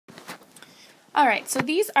Alright, so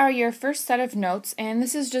these are your first set of notes, and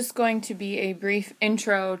this is just going to be a brief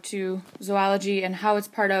intro to zoology and how it's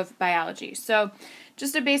part of biology. So,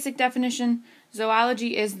 just a basic definition,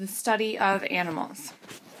 zoology is the study of animals.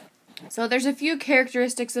 So there's a few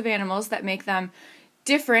characteristics of animals that make them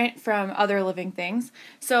different from other living things.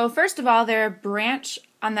 So first of all, they're a branch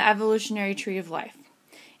on the evolutionary tree of life.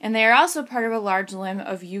 And they are also part of a large limb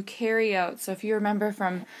of eukaryotes. So if you remember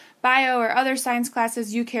from bio or other science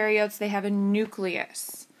classes, eukaryotes, they have a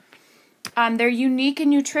nucleus. They're unique in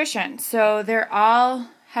nutrition. So they're all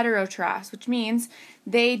heterotrophs, which means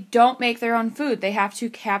they don't make their own food. They have to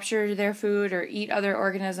capture their food or eat other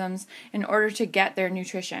organisms in order to get their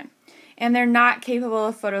nutrition. And they're not capable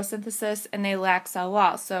of photosynthesis, and they lack cell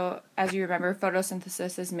walls. So as you remember,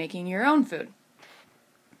 photosynthesis is making your own food.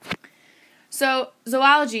 So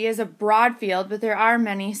zoology is a broad field, but there are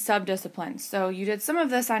many subdisciplines. So you did some of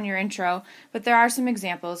this on your intro, but there are some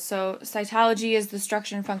examples. So cytology is the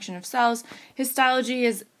structure and function of cells. Histology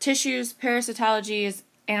is tissues. Parasitology is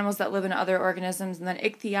animals that live in other organisms. And then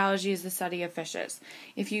ichthyology is the study of fishes.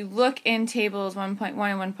 If you look in tables 1.1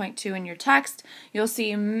 and 1.2 in your text, you'll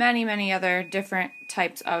see many other different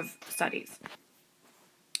types of studies.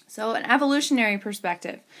 So an evolutionary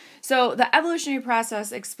perspective. So the evolutionary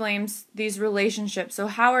process explains these relationships. So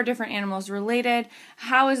how are different animals related?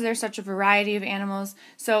 How is there such a variety of animals?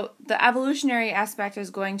 So the evolutionary aspect is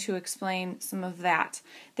going to explain some of that.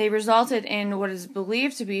 They resulted in what is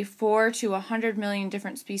believed to be 4 to 100 million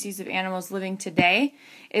different species of animals living today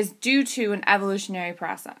is due to an evolutionary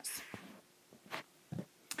process.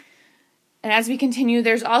 And as we continue,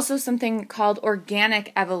 there's also something called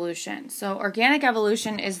organic evolution. So organic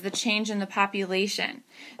evolution is the change in the population.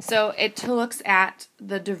 So it looks at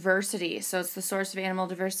the diversity. So it's the source of animal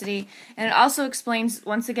diversity. And it also explains,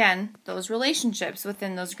 once again, those relationships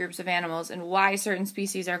within those groups of animals and why certain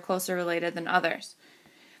species are closer related than others.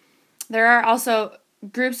 There are also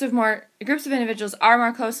groups of individuals are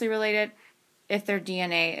more closely related if their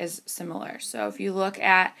DNA is similar. So if you look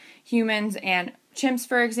at humans and chimps,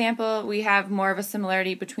 for example, we have more of a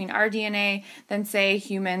similarity between our DNA than, say,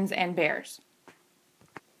 humans and bears.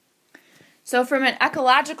 So from an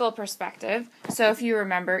ecological perspective, so if you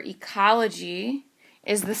remember, ecology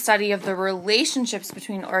is the study of the relationships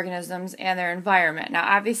between organisms and their environment. Now,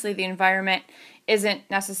 obviously, the environment isn't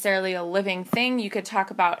necessarily a living thing. You could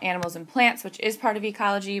talk about animals and plants, which is part of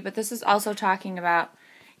ecology, but this is also talking about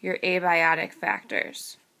your abiotic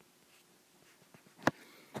factors.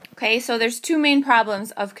 Okay, so there's two main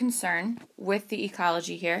problems of concern with the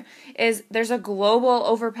ecology here. There's a global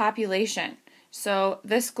overpopulation. So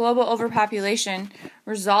this global overpopulation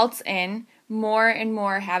results in more and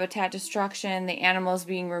more habitat destruction, the animals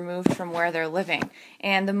being removed from where they're living.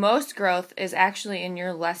 And the most growth is actually in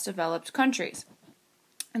your less developed countries.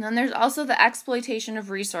 And then there's also the exploitation of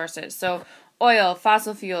resources. So oil,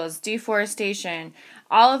 fossil fuels, deforestation,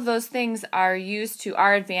 all of those things are used to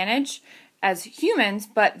our advantage as humans,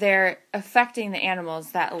 but they're affecting the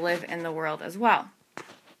animals that live in the world as well.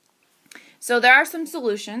 So there are some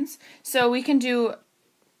solutions. So we can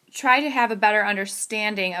try to have a better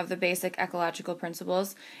understanding of the basic ecological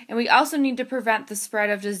principles, and we also need to prevent the spread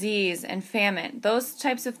of disease and famine. Those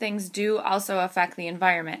types of things do also affect the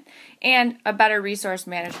environment, and a better resource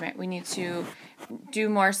management. We need to do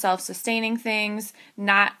more self-sustaining things,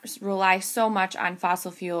 not rely so much on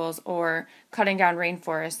fossil fuels or cutting down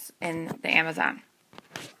rainforests in the Amazon.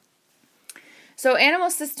 So animal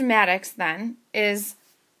systematics then is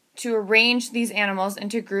to arrange these animals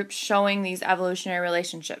into groups showing these evolutionary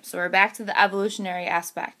relationships. So we're back to the evolutionary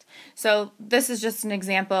aspect. So this is just an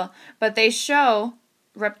example, but they show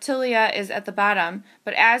Reptilia is at the bottom,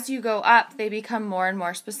 but as you go up, they become more and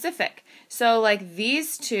more specific. So like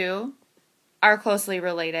these two are closely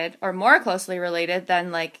related, or more closely related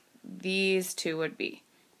than like these two would be.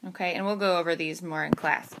 Okay, and we'll go over these more in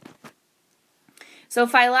class. So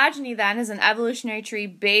phylogeny then is an evolutionary tree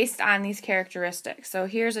based on these characteristics. So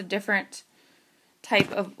here's a different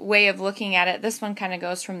type of way of looking at it. This one kind of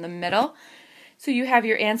goes from the middle. So you have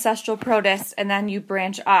your ancestral protists and then you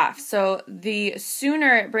branch off. So the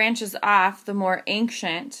sooner it branches off, the more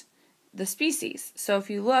ancient the species. So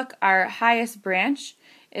if you look, our highest branch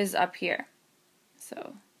is up here.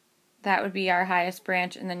 So that would be our highest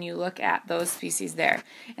branch, and then you look at those species there.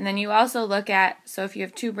 And then you also look at, so if you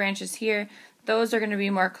have two branches here, those are going to be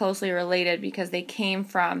more closely related because they came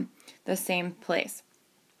from the same place.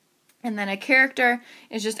 And then a character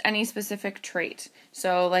is just any specific trait.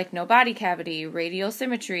 So like no body cavity, radial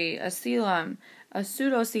symmetry, a coelom, a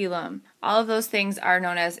pseudocoelom, all of those things are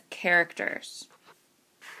known as characters.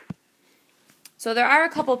 So there are a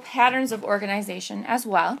couple patterns of organization as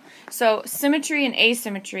well. So symmetry and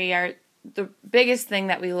asymmetry are the biggest thing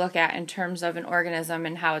that we look at in terms of an organism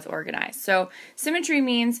and how it's organized. So symmetry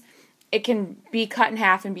means it can be cut in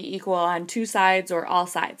half and be equal on two sides or all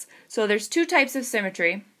sides. So there's two types of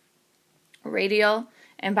symmetry, radial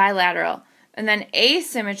and bilateral. And then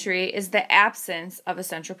asymmetry is the absence of a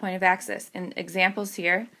central point of axis. And examples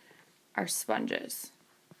here are sponges.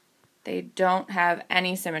 They don't have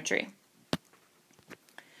any symmetry.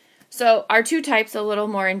 So our two types a little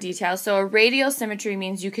more in detail. So a radial symmetry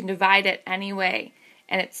means you can divide it any way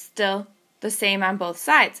and it's still the same on both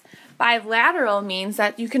sides. Bilateral means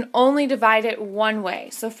that you can only divide it one way.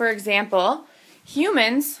 So for example,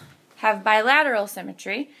 humans have bilateral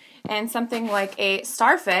symmetry and something like a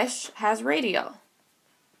starfish has radial.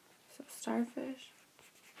 So starfish,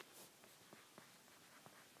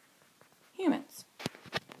 humans.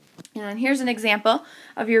 And here's an example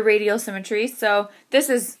of your radial symmetry. So this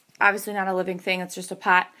is obviously not a living thing, it's just a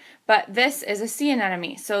pot, but this is a sea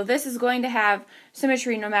anemone. So this is going to have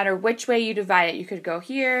symmetry no matter which way you divide it. You could go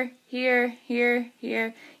here, here, here,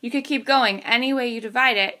 here. You could keep going. Any way you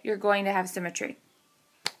divide it, you're going to have symmetry.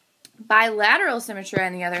 Bilateral symmetry,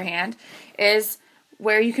 on the other hand, is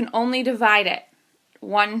where you can only divide it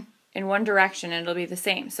in one direction and it'll be the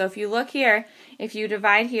same. So if you look here, if you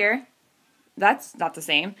divide here, that's not the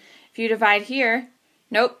same. If you divide here,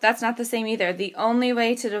 nope, that's not the same either. The only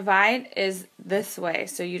way to divide is this way.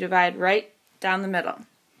 So you divide right down the middle.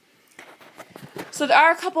 So there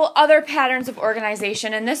are a couple other patterns of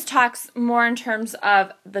organization, and this talks more in terms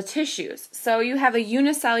of the tissues. So you have a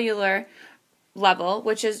unicellular level,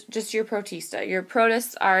 which is just your protista. Your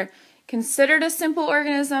protists are considered a simple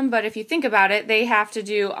organism, but if you think about it, they have to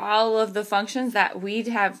do all of the functions that we'd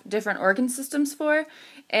have different organ systems for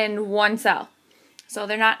in one cell. So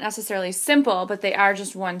they're not necessarily simple, but they are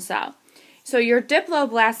just one cell. So your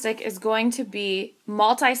diploblastic is going to be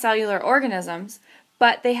multicellular organisms,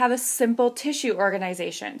 but they have a simple tissue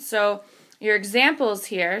organization. So your examples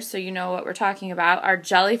here, so you know what we're talking about, are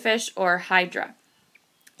jellyfish or hydra.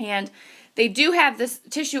 And they do have this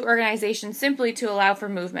tissue organization simply to allow for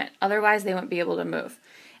movement. Otherwise, they wouldn't be able to move.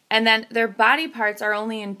 And then their body parts are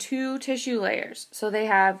only in two tissue layers. So they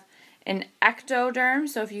have an ectoderm.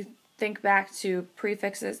 So if you think back to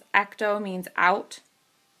prefixes, ecto means out.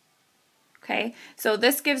 Okay, so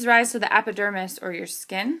this gives rise to the epidermis or your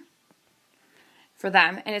skin for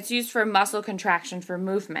them, and it's used for muscle contraction for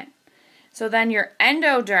movement. So then your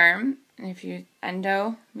endoderm,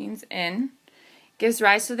 endo means in, gives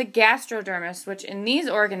rise to the gastrodermis, which in these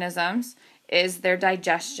organisms is their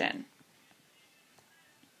digestion.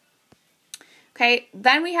 Okay,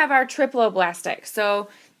 then we have our triploblastic. So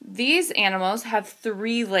these animals have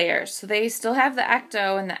three layers. So they still have the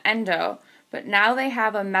ecto and the endo, but now they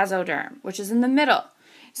have a mesoderm, which is in the middle.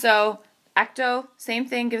 So ecto, same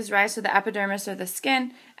thing, gives rise to the epidermis or the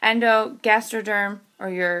skin. Endo, gastroderm, or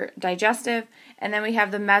your digestive. And then we have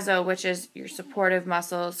the meso, which is your supportive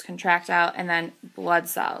muscles, contractile, and then blood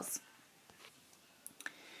cells.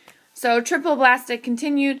 So triploblastic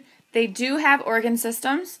continued. They do have organ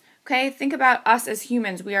systems. Okay, think about us as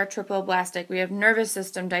humans. We are triploblastic. We have nervous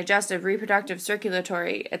system, digestive, reproductive,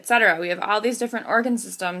 circulatory, etc. We have all these different organ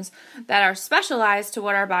systems that are specialized to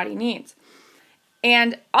what our body needs.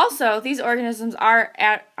 And also, these organisms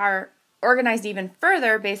are organized even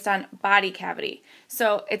further based on body cavity.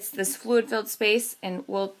 So it's this fluid-filled space, and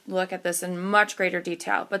we'll look at this in much greater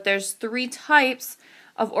detail. But there's three types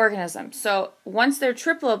of organisms. So once they're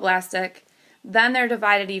triploblastic, then they're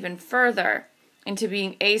divided even further into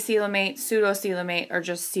being acoelomate, pseudocoelomate, or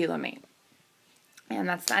just coelomate. And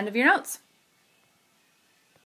that's the end of your notes.